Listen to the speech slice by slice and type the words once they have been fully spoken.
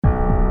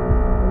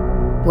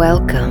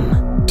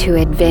Welcome to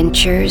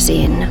Adventures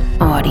in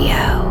Audio,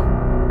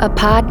 a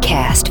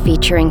podcast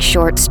featuring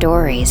short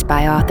stories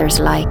by authors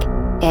like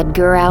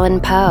Edgar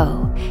Allan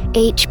Poe,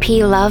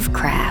 H.P.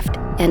 Lovecraft,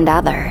 and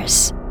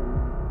others.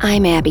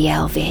 I'm Abby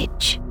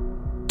Elvidge.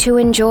 To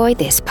enjoy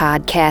this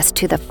podcast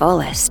to the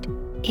fullest,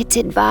 it's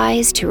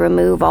advised to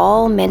remove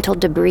all mental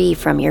debris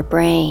from your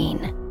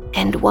brain.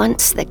 And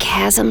once the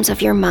chasms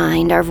of your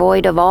mind are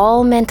void of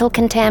all mental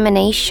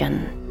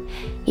contamination,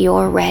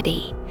 you're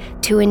ready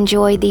to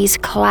enjoy these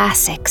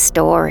classic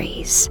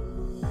stories.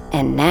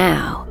 And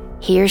now,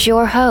 here's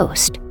your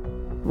host,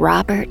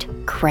 Robert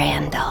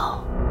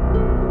Crandall.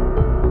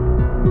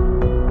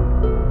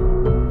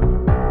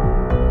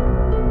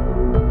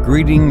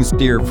 Greetings,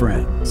 dear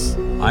friends.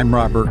 I'm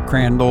Robert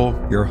Crandall,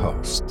 your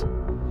host.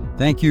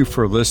 Thank you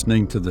for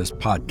listening to this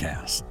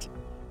podcast.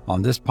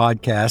 On this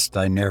podcast,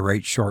 I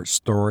narrate short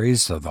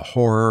stories of the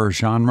horror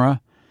genre,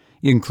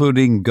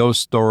 including ghost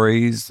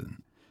stories and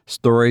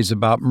stories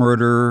about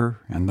murder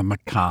and the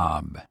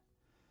macabre,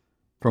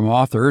 from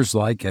authors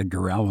like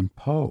Edgar Allan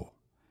Poe,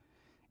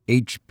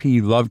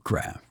 H.P.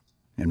 Lovecraft,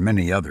 and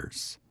many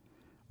others,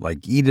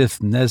 like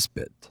Edith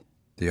Nesbit,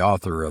 the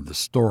author of the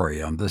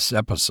story on this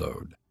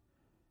episode.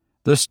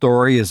 This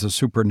story is a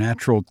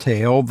supernatural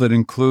tale that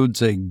includes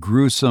a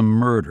gruesome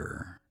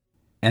murder.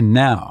 And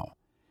now,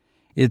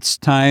 it's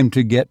time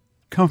to get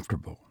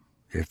comfortable,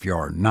 if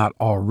you're not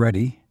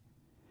already,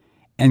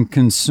 and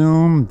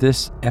consume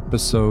this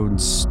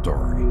episode's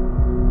story.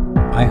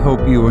 I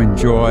hope you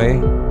enjoy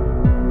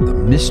The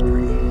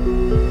Mystery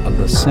of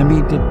the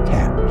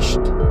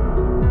Semi-Detached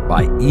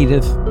by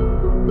Edith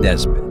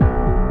Nesbit.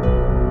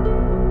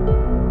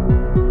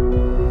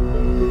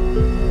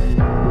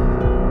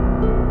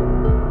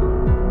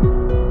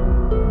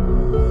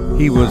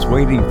 He was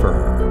waiting for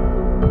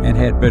her, and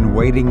had been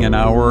waiting an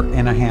hour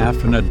and a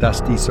half in a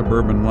dusty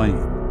suburban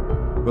lane,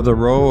 with a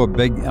row of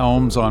big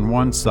elms on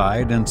one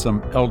side and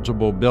some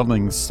eligible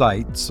building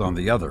sites on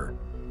the other,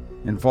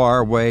 and far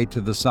away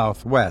to the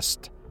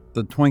southwest,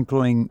 the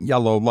twinkling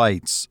yellow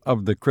lights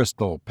of the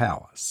Crystal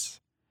Palace.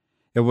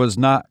 It was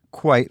not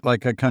quite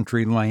like a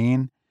country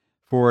lane,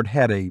 for it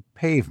had a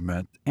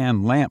pavement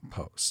and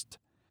lamppost.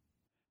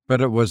 But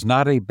it was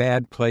not a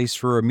bad place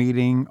for a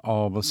meeting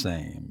all the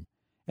same.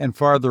 And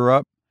farther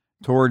up,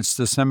 towards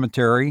the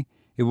cemetery,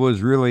 it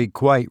was really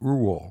quite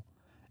rural,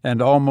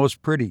 and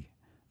almost pretty,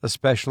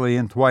 especially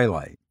in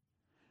twilight.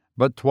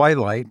 But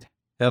twilight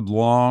had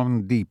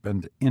long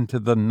deepened into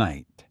the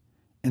night,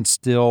 and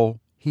still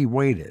he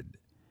waited.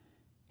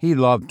 He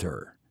loved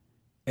her,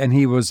 and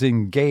he was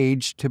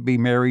engaged to be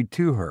married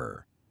to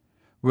her,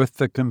 with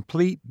the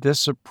complete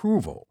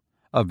disapproval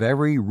of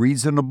every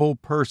reasonable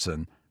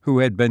person who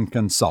had been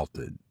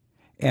consulted.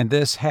 And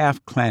this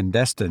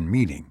half-clandestine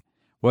meeting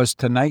was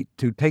tonight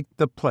to take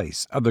the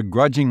place of the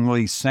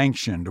grudgingly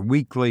sanctioned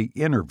weekly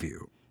interview,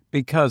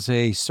 because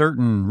a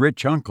certain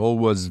rich uncle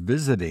was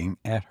visiting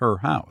at her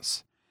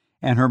house,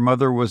 and her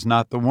mother was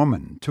not the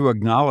woman to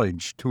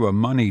acknowledge to a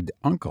moneyed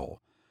uncle,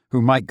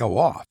 who might go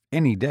off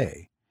any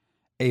day,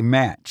 a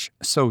match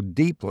so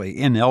deeply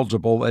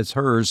ineligible as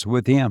hers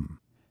with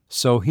him.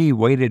 So he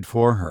waited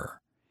for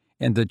her,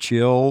 and the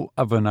chill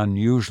of an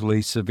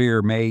unusually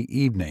severe May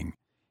evening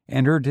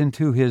entered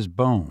into his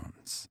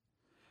bones.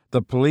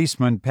 The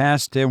policeman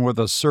passed him with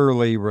a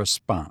surly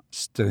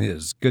response to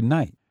his good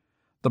night.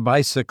 The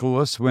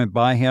bicyclists went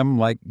by him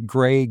like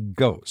gray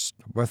ghosts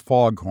with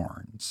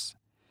foghorns.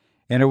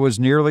 And it was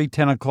nearly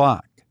 10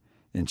 o'clock,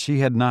 and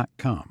she had not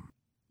come.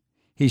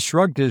 He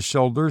shrugged his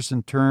shoulders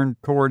and turned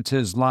towards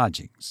his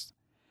lodgings.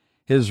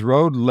 His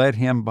road led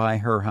him by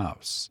her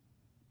house,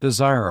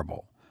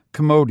 desirable,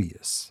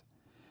 commodious,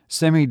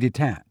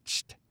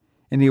 semi-detached,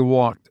 and he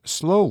walked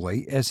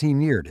slowly as he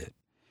neared it.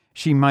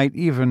 She might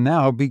even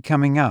now be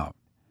coming out,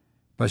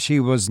 but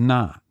she was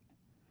not.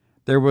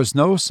 There was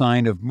no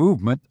sign of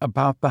movement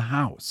about the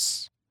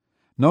house,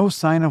 no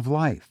sign of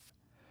life,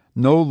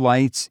 no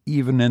lights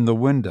even in the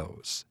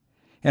windows,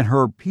 and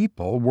her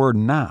people were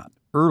not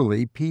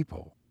early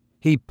people.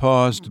 He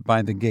paused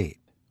by the gate,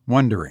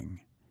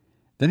 wondering.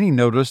 Then he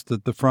noticed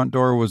that the front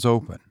door was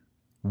open,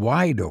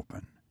 wide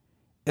open,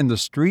 and the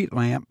street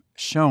lamp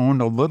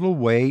shone a little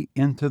way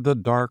into the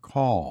dark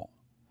hall.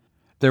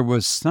 There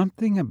was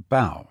something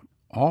about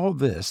all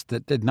this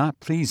that did not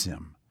please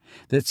him,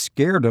 that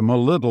scared him a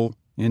little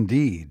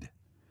indeed.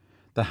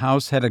 The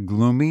house had a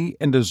gloomy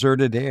and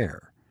deserted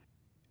air.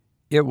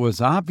 It was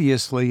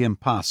obviously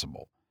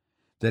impossible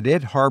that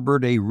it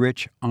harbored a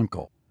rich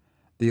uncle.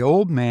 The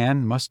old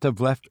man must have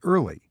left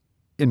early,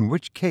 in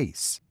which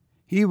case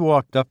he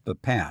walked up the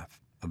path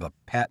of the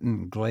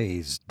patent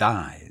glazed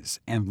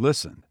dyes and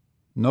listened.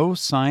 No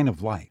sign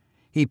of light.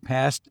 He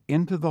passed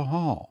into the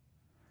hall.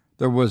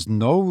 There was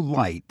no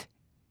light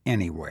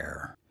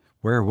anywhere.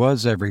 Where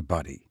was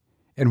everybody?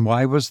 And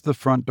why was the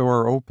front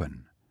door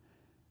open?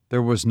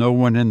 There was no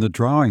one in the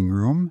drawing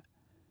room.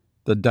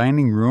 The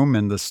dining room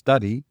and the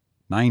study,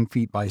 9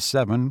 feet by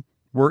 7,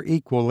 were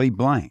equally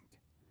blank.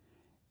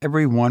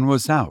 Everyone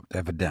was out,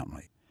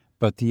 evidently,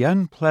 but the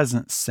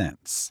unpleasant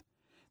sense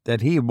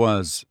that he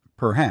was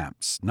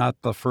perhaps not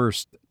the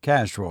first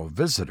casual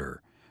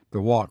visitor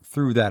to walk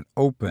through that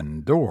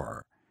open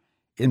door,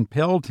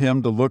 impelled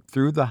him to look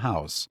through the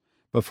house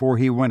before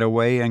he went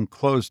away and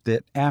closed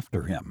it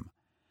after him.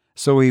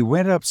 So he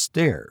went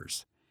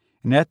upstairs,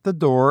 and at the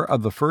door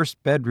of the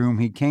first bedroom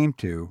he came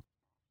to,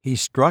 he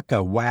struck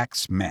a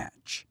wax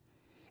match,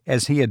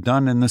 as he had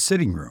done in the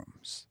sitting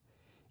rooms.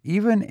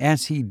 Even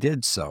as he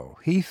did so,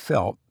 he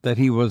felt that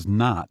he was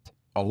not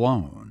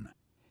alone,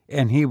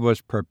 and he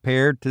was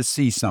prepared to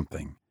see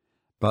something.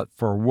 But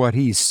for what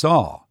he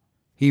saw,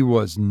 he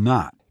was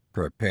not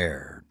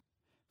prepared.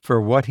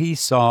 For what he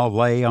saw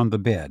lay on the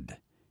bed,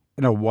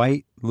 in a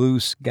white,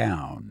 loose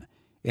gown,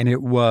 and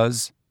it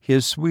was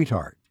his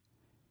sweetheart,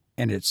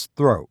 and its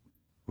throat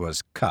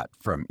was cut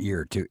from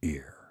ear to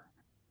ear.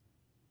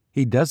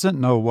 He doesn't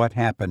know what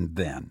happened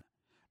then,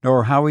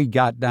 nor how he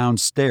got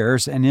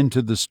downstairs and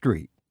into the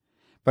street,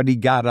 but he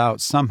got out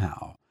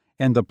somehow,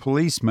 and the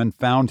policeman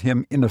found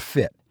him in a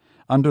fit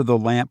under the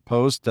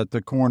lamp-post at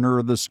the corner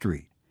of the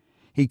street.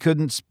 He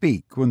couldn't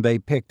speak when they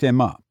picked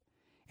him up,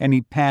 and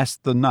he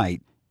passed the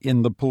night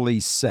in the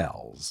police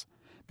cells,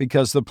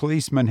 because the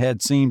policeman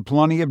had seen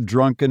plenty of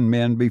drunken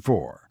men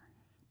before,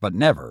 but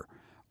never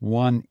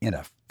one in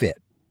a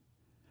fit.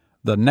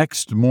 The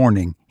next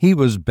morning he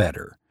was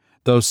better,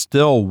 though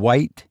still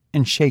white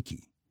and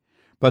shaky.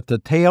 But the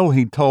tale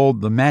he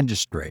told the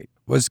magistrate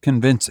was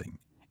convincing,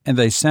 and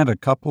they sent a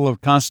couple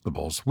of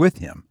constables with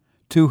him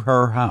to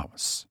her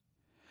house.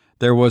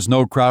 There was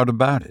no crowd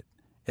about it,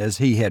 as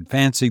he had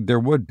fancied there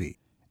would be,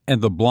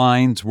 and the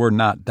blinds were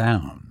not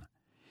down.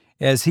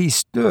 As he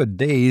stood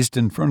dazed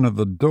in front of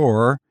the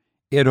door,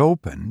 it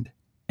opened,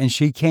 and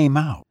she came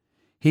out.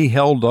 He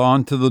held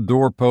on to the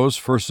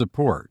doorpost for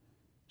support.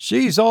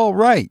 "She's all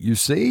right, you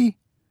see,"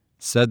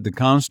 said the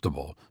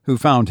constable, who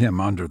found him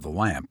under the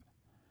lamp.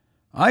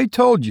 "I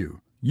told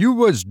you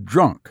was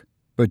drunk,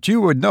 but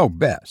you would know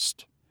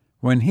best."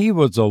 When he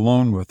was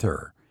alone with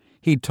her,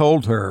 he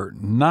told her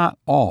not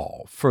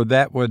all, for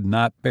that would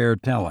not bear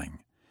telling,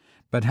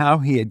 but how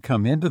he had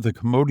come into the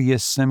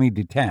commodious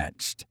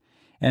semi-detached,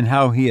 and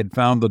how he had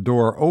found the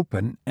door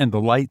open and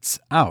the lights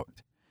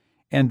out,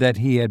 and that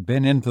he had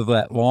been into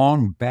that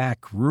long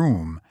back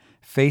room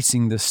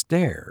facing the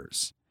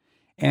stairs,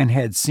 and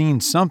had seen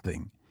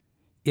something,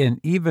 in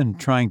even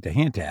trying to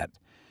hint at,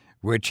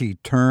 which he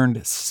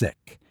turned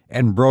sick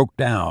and broke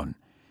down,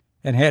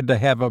 and had to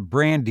have a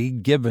brandy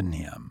given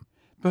him.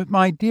 "But,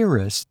 my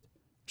dearest,"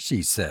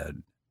 she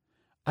said,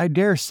 "I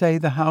dare say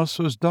the house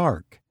was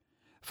dark,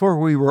 for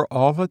we were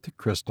all at the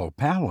Crystal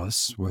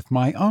Palace with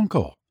my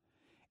uncle,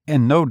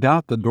 and no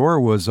doubt the door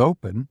was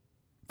open,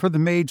 for the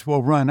maids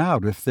will run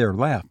out if they're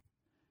left.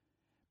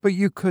 But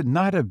you could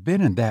not have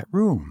been in that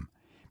room,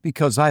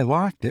 because I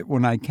locked it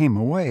when I came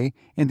away,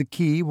 and the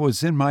key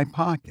was in my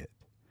pocket.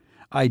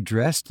 I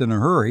dressed in a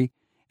hurry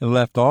and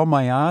left all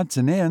my odds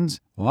and ends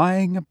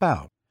lying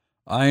about."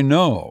 "I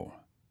know,"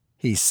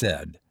 he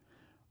said.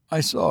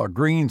 "I saw a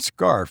green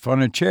scarf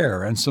on a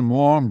chair and some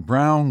long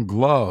brown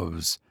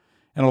gloves,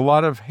 and a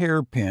lot of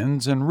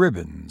hairpins and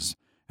ribbons,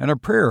 and a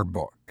prayer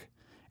book,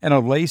 and a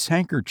lace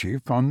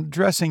handkerchief on the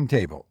dressing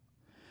table.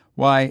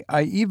 Why,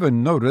 I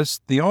even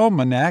noticed the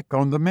almanac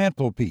on the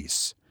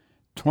mantelpiece,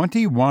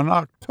 21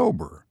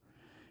 October.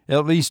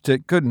 At least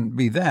it couldn't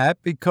be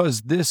that,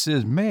 because this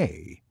is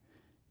May.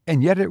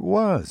 And yet it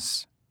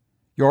was.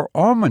 Your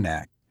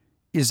almanac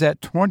is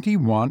at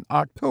 21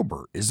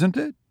 October, isn't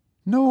it?"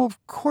 "No, of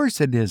course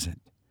it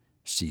isn't,"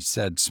 she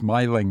said,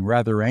 smiling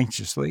rather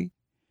anxiously.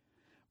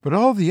 "But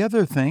all the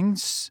other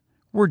things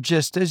were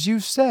just as you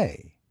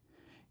say.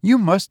 You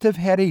must have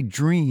had a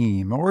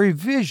dream or a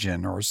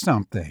vision or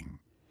something."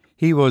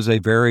 He was a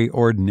very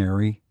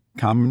ordinary,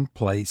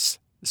 commonplace,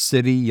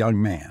 city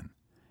young man,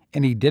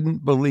 and he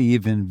didn't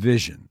believe in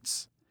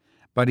visions.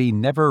 But he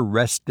never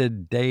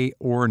rested day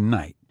or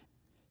night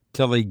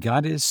till he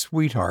got his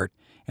sweetheart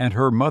and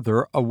her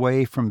mother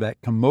away from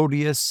that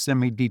commodious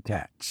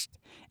semi-detached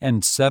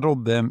and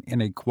settled them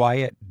in a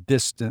quiet,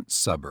 distant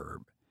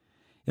suburb.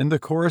 In the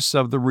course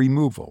of the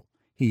removal,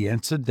 he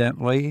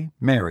incidentally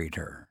married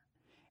her,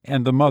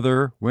 and the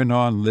mother went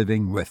on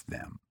living with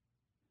them.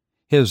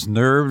 His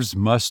nerves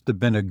must have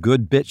been a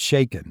good bit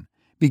shaken,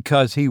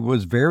 because he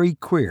was very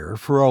queer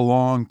for a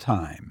long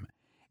time,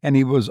 and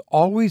he was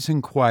always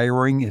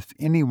inquiring if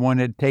anyone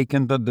had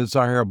taken the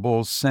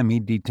desirable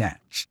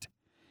semi-detached.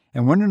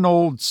 And when an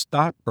old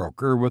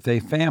stockbroker with a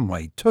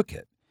family took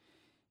it,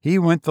 he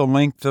went the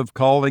length of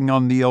calling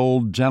on the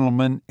old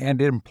gentleman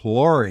and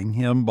imploring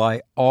him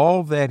by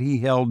all that he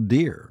held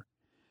dear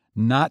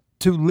not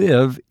to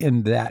live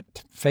in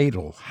that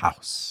fatal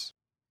house.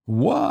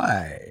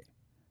 "Why?"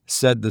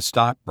 said the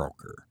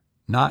stockbroker,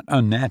 not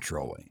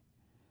unnaturally.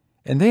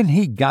 And then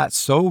he got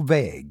so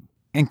vague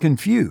and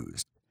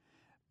confused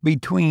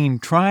between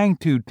trying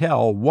to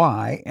tell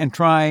why and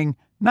trying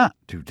not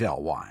to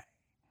tell why,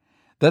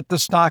 that the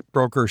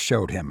stockbroker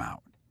showed him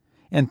out,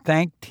 and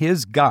thanked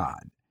his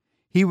God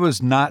he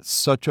was not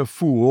such a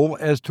fool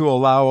as to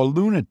allow a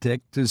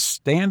lunatic to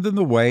stand in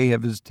the way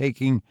of his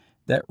taking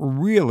that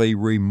really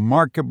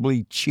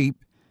remarkably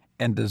cheap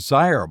and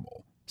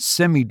desirable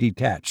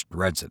semi-detached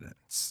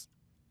residence.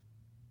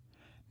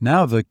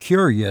 Now, the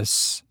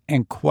curious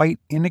and quite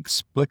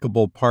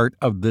inexplicable part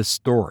of this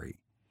story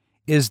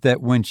is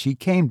that when she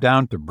came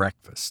down to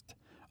breakfast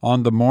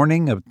on the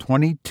morning of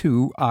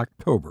 22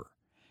 October,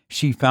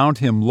 she found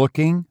him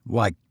looking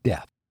like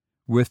death,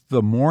 with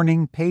the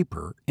morning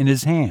paper in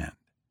his hand.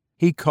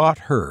 He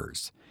caught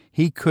hers.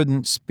 He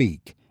couldn't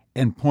speak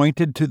and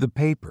pointed to the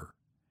paper.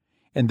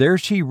 And there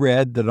she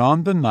read that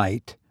on the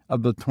night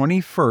of the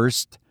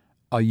 21st,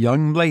 a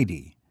young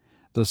lady,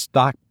 the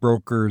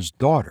stockbroker's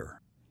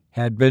daughter,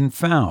 had been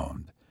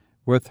found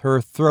with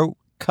her throat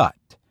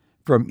cut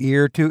from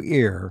ear to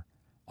ear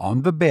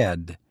on the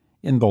bed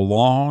in the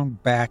long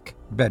back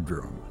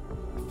bedroom,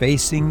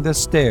 facing the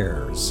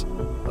stairs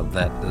of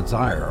that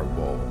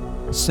desirable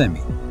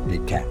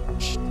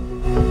semi-detached.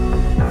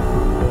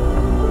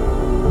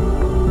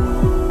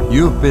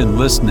 You've been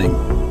listening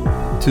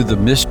to The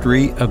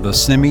Mystery of the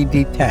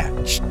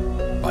Semi-Detached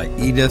by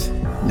Edith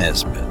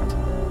Nesbit.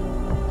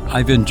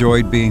 I've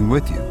enjoyed being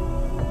with you,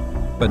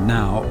 but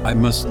now I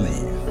must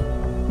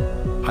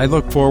leave. I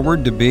look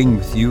forward to being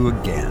with you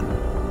again.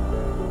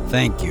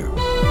 Thank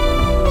you.